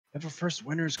have a first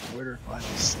winners quarterfinal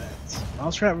set.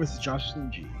 MouseRat versus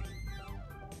Joshathan G.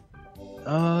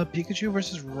 Pikachu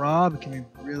versus Rob can be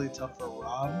really tough for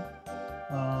Rob.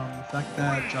 The fact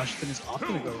that Joshathan is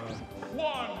often to go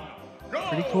Rob.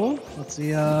 Pretty cool. Let's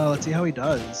see how he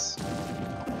does.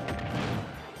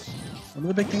 One of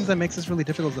the big things that makes this really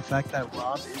difficult is the fact that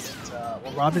Rob isn't.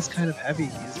 Rob is kind of heavy.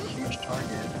 He is a huge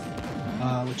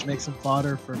target, which makes him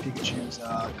fodder for Pikachu's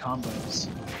combos.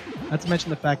 Not to mention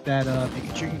the fact that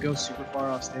Pikachu can go super far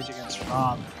off stage against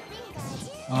Rob,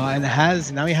 and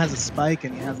now he has a spike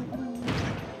and he has another move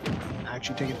that can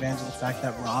actually take advantage of the fact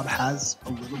that Rob has a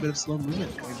little bit of slow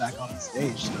movement coming back on the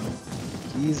stage. So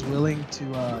he's willing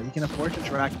to. He can afford to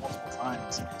interact multiple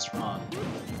times against Rob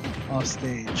off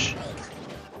stage.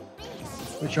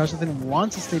 But Joshathan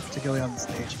wants to stay particularly on the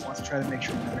stage. He wants to try to make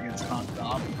sure he never gets knocked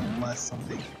off unless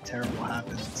something terrible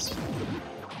happens.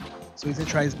 So he's going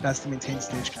to try his best to maintain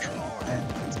stage control,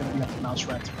 and it's going to be up to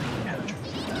MouseRat to really penetrate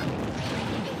through that.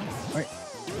 Alright.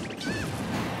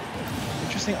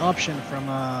 Interesting option from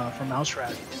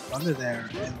MouseRat under there,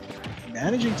 and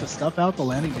managing to stuff out the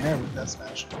landing air with that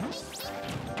smash.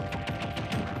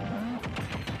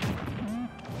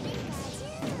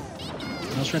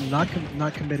 MouseRat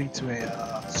not committing to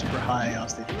a super high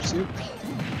offstage pursuit.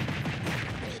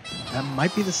 That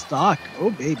might be the stock. Oh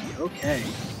baby, okay.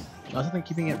 Joshathan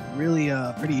keeping it really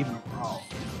pretty even overall.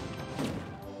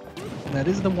 And that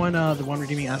is the one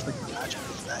redeeming aspect of the matchup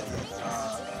is that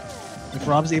if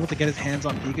Rob's able to get his hands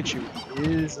on Pikachu,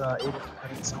 he is able to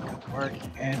put in some good work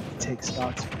and take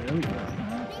stocks fairly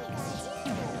well.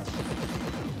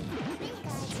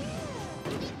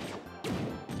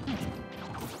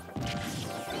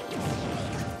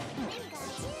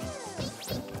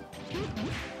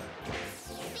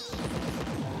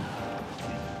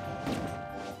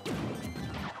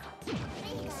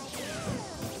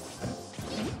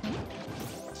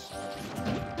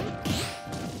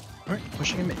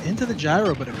 Pushing him into the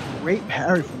gyro, but a great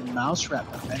parry from MouseRat,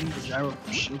 preventing the gyro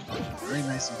from shield fight. Very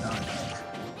nicely done.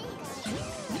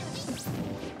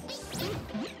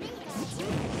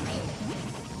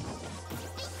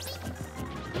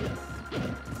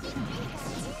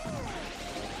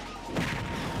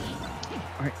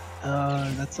 Alright,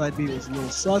 that side B was a little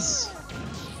sus.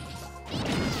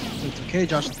 It's okay,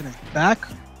 Joshathan is back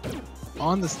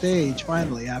on the stage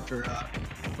finally after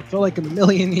what felt like a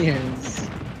million years.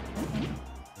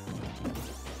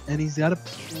 And he's got a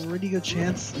pretty good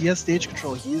chance. He has stage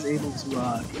control. He is able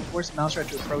to, if he forces MouseRat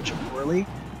to approach him poorly,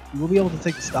 he will be able to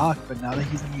take the stock, but now that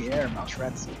he's in the air,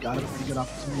 MouseRat's got a pretty good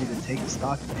opportunity to take the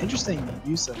stock. Interesting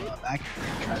use of back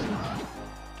air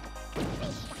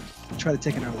to try to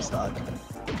take an early stock.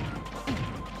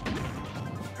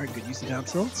 Alright, good use of down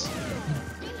tilts.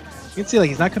 You can see like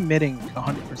he's not committing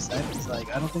 100%. He's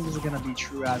like, I don't think this is gonna be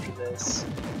true after this.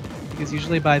 Because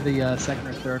usually by the second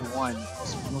or third one,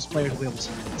 most players will be able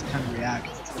to kind of react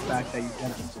to the fact that you've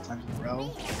done it multiple times in a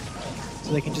row.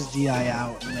 So they can just DI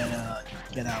out and then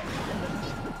get out.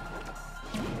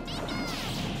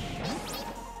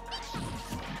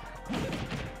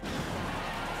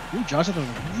 Ooh, Joshathan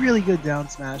with a really good down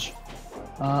smash.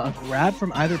 A grab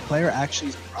from either player actually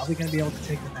is probably going to be able to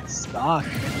take the next stock.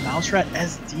 And MouseRat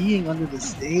SDing under the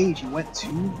stage. He went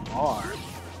too far.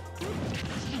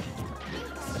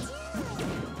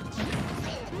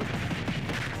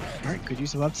 Alright, good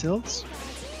use of up tilts.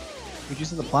 Good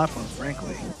use of the platform,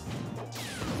 frankly.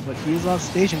 But he's off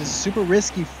stage and it's super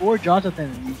risky for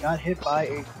Joshathan. He got hit by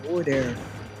a forward air,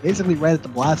 basically right at the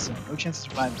blast zone. No chance to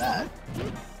survive that.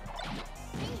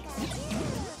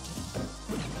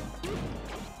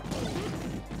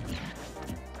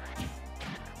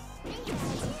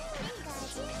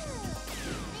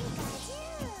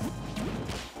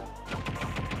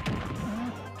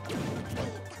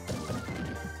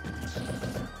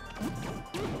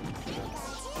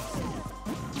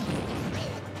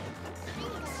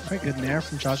 Quite good nair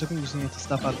from Joshathan, using it to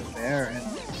stuff out the fair, and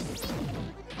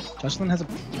Joshathan has a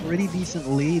pretty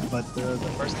decent lead, but the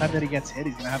first time that he gets hit,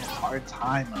 he's gonna have a hard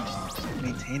time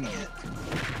maintaining it.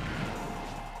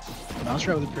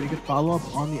 MouseRat with a pretty good follow-up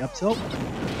on the up tilt.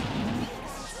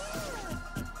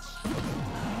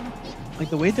 Like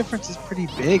the weight difference is pretty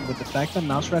big, but the fact that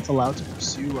MouseRat's allowed to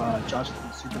pursue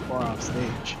Joshathan super far off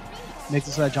stage makes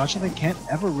it so that Joshathan can't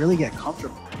ever really get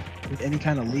comfortable with any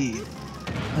kind of lead.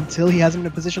 Until he has him in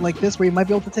a position like this where he might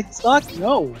be able to take the stock?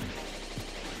 No!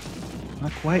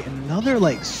 Not quite. Another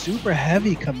like super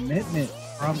heavy commitment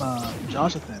from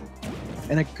Joshathan.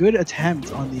 And a good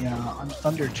attempt on the on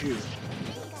Thunder too.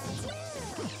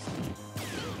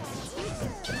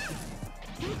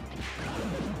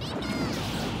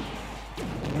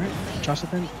 Alright,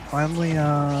 Joshathan finally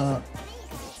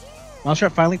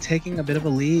MouseRat finally taking a bit of a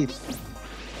lead.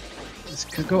 This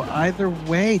could go either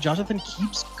way. Joshathan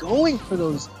keeps going for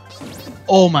those.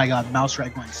 Oh my god,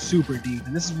 MouseRat going super deep.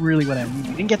 And this is really what I mean.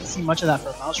 You didn't get to see much of that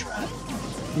for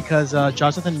MouseRat because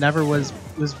Joshathan never was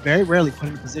very rarely put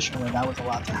in a position where that was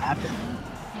allowed to happen.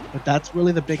 But that's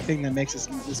really the big thing that makes this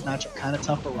matchup kind of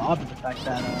tough for Rob, is the fact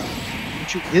that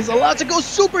Pikachu is allowed to go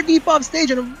super deep off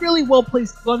stage and a really well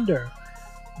placed Thunder.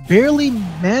 Barely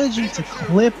managing to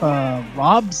clip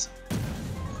Rob's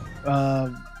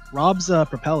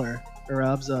propeller, or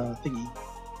Rob's thingy.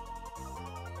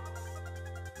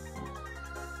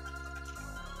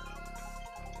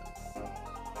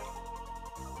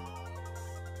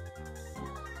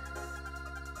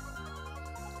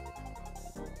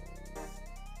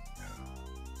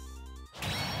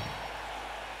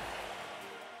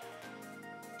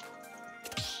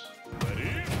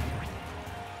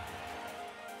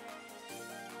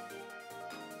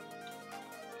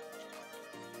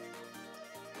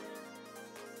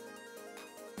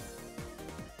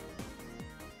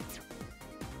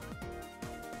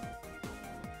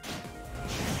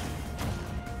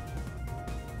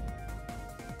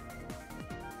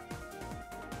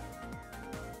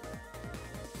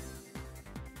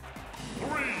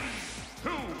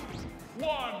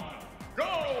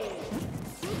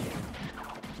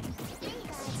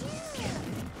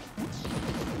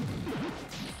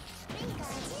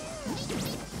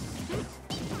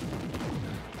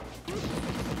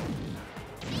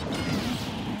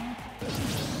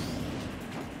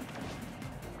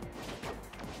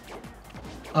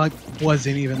 I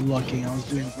wasn't even looking. I was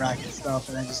doing bracket stuff,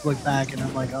 and I just looked back, and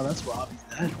I'm like, oh, that's Rob. He's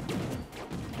dead.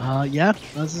 Yeah,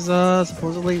 this is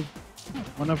supposedly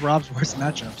one of Rob's worst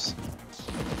matchups.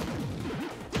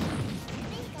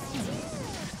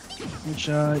 Which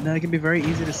now it can be very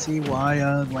easy to see why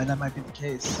that might be the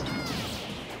case.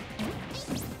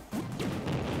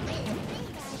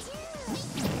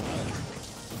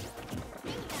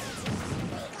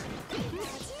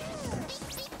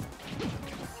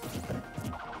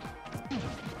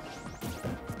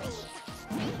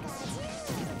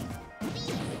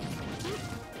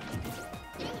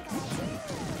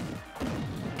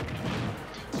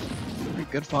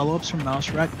 Good follow-ups from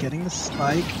MouseRat, getting the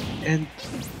spike, and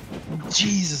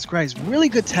Jesus Christ, really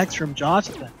good text from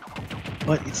Joshathan,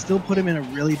 but it still put him in a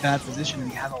really bad position, and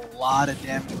he had a lot of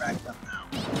damage racked up now.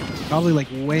 Probably like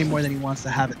way more than he wants to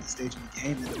have at this stage of the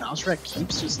game, and MouseRat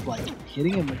keeps just like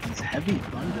hitting him with these heavy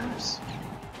thunders.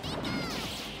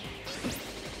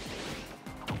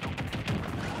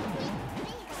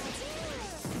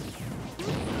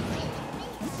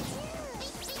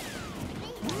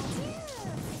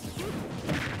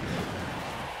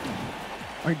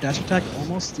 Alright, dash attack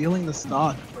almost stealing the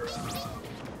stock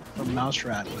from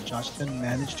MouseRat, but Joshathan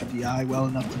managed to DI well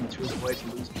enough to avoid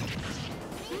losing it.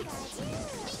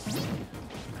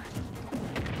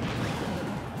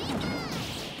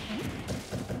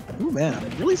 Ooh man,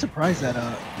 I'm really surprised that you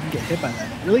can get hit by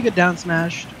that. Really good down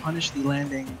smash to punish the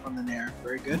landing from the Nair.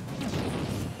 Very good.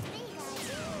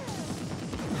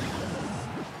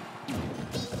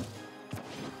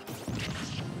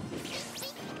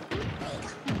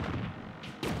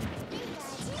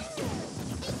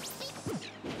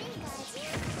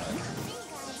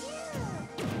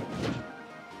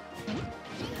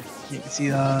 You can see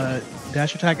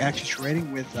dash attack actually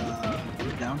trading with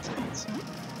down tilts.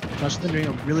 Joshathan doing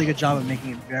a really good job of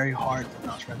making it very hard for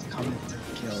MouseRat to come into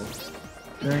the kill.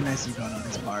 Very nicely done on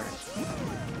his part.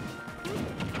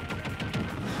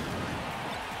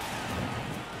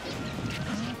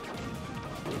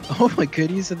 Oh my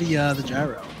good use of the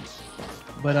gyro.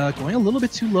 But going a little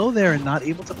bit too low there and not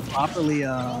able to properly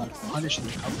punish the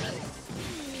recovery.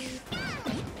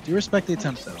 Do respect the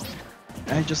attempt though.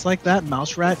 And just like that,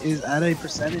 MouseRat is at a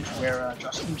percentage where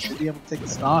Joshathan should be able to take the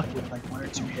stock with like 1 or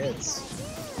 2 hits,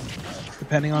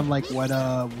 depending on like what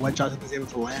Joshathan is able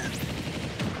to land.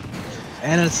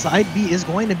 And a side B is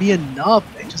going to be enough.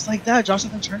 And just like that,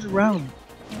 Joshathan turns around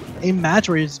a match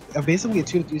where it's basically a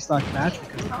 2 to 3 stock match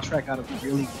because MouseRat got a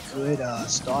really good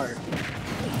start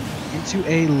into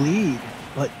a lead,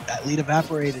 but that lead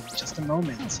evaporated in just a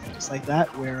moment. And just like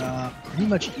that, we're pretty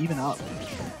much even up.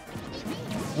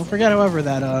 Don't forget, however,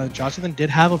 that Joshathan did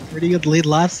have a pretty good lead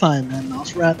last time, and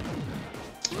MouseRat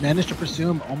managed to pursue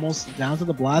him almost down to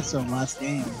the blast zone last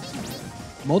game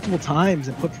multiple times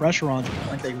and put pressure on to the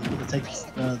point that he was able to take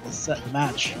the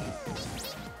match.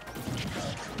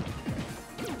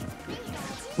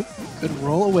 Good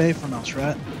roll away from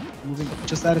MouseRat, moving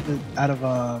just out of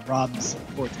Rob's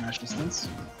forward smash distance.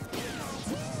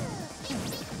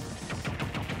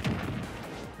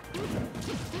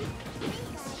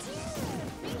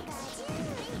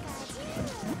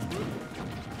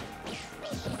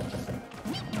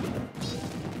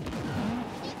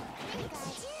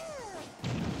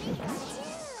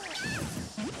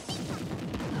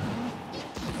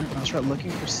 MouseRat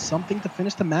looking for something to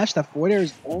finish the match. That forward air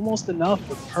is almost enough,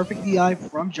 but perfect DI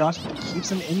from Joshathan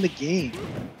keeps him in the game.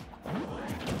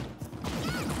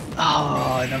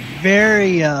 Oh, and a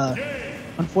very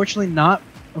unfortunately not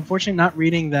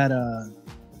reading that. I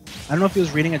don't know if he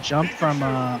was reading a jump from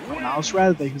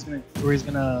MouseRat that he's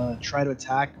gonna try to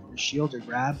attack or shield or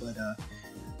grab, but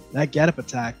that get up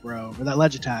attack, bro, or that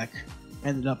ledge attack,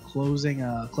 ended up closing it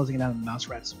out in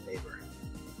MouseRat's favor.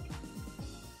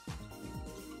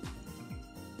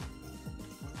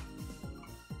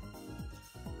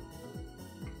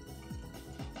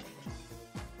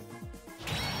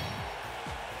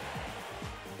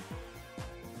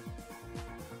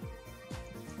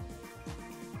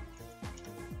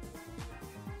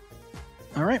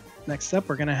 All right, next up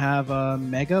we're gonna have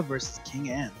Mega versus King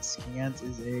Ants. King Ants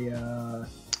is a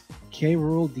K.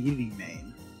 Rool DD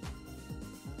main.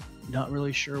 Not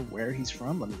really sure where he's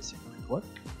from. Let me just take a quick look.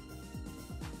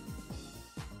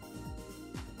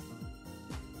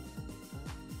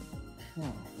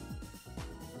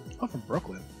 Oh, from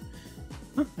Brooklyn.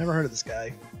 Huh, never heard of this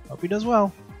guy. Hope he does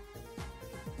well.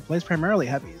 He plays primarily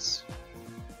heavies.